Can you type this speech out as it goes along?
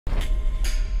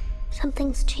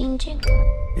Something's changing.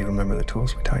 You remember the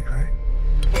tools we taught you, right?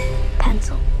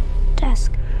 Pencil,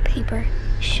 desk, paper,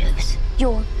 shoes.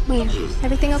 You're weird.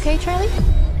 Everything okay, Charlie?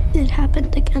 It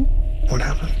happened again. What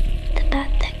happened? The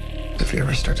bad thing. If you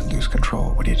ever start to lose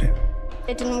control, what do you do?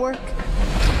 It didn't work.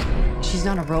 She's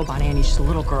not a robot, Annie. She's a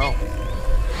little girl.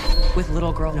 With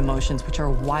little girl emotions, which are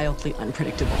wildly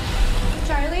unpredictable.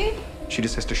 Charlie? She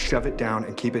just has to shove it down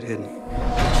and keep it hidden.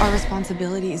 Our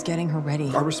responsibility is getting her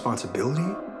ready. Our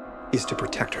responsibility is to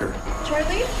protect her.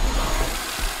 Charlie?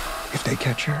 If they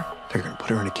catch her, they're gonna put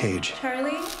her in a cage.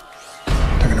 Charlie?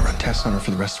 They're gonna run tests on her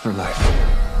for the rest of her life.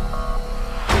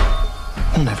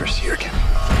 We'll never see her again.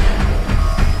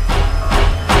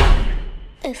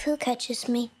 If who catches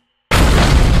me?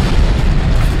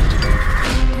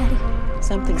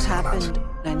 Something's happened.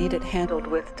 I need it handled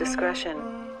with discretion.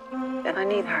 And I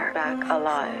need her back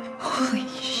alive. Holy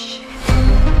shit.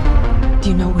 Do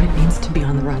you know what it means to be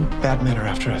on the run? Bad men are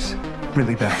after us.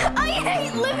 Really bad. I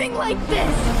hate living like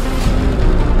this!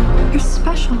 You're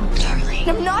special. Charlie.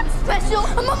 I'm not special.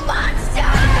 I'm a monster!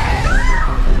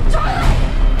 Charlie!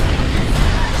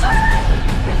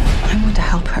 I want to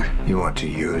help her. You want to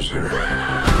use her.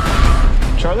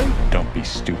 Charlie? Don't be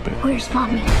stupid. Where's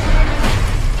Mommy?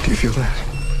 Do you feel that?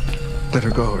 Let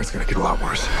her go or it's gonna get a lot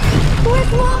worse.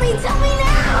 Where's Mommy? Tell me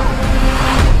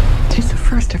now! She's the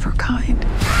first of her kind.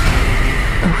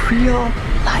 A real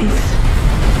life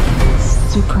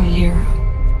superhero.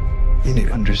 You need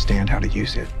to understand how to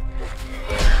use it.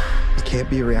 It can't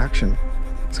be a reaction.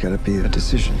 It's gotta be a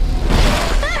decision.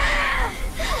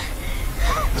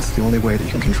 That's the only way that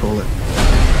you can control it.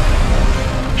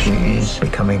 She's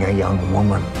becoming a young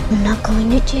woman. I'm not going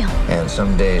to jail. And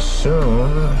someday soon,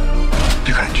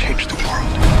 You're gonna change the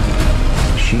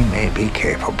world. she may be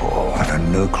capable of a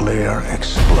nuclear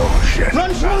explosion.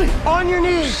 Run, Charlie! On your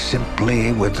knees!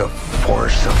 Simply with the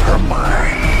force of her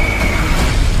mind.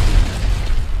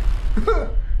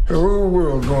 The whole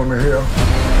world going to hell.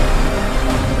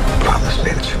 Promise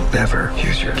me that you'll never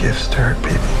use your gifts to hurt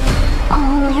people.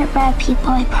 I'll only hurt bad people,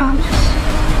 I promise.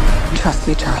 Trust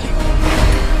me, Charlie.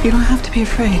 You don't have to be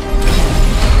afraid.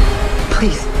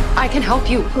 Please. I can help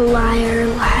you. Liar,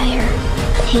 liar.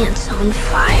 Pants on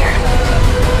fire.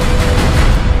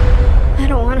 I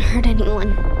don't want to hurt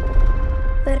anyone.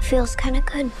 But it feels kind of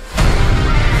good.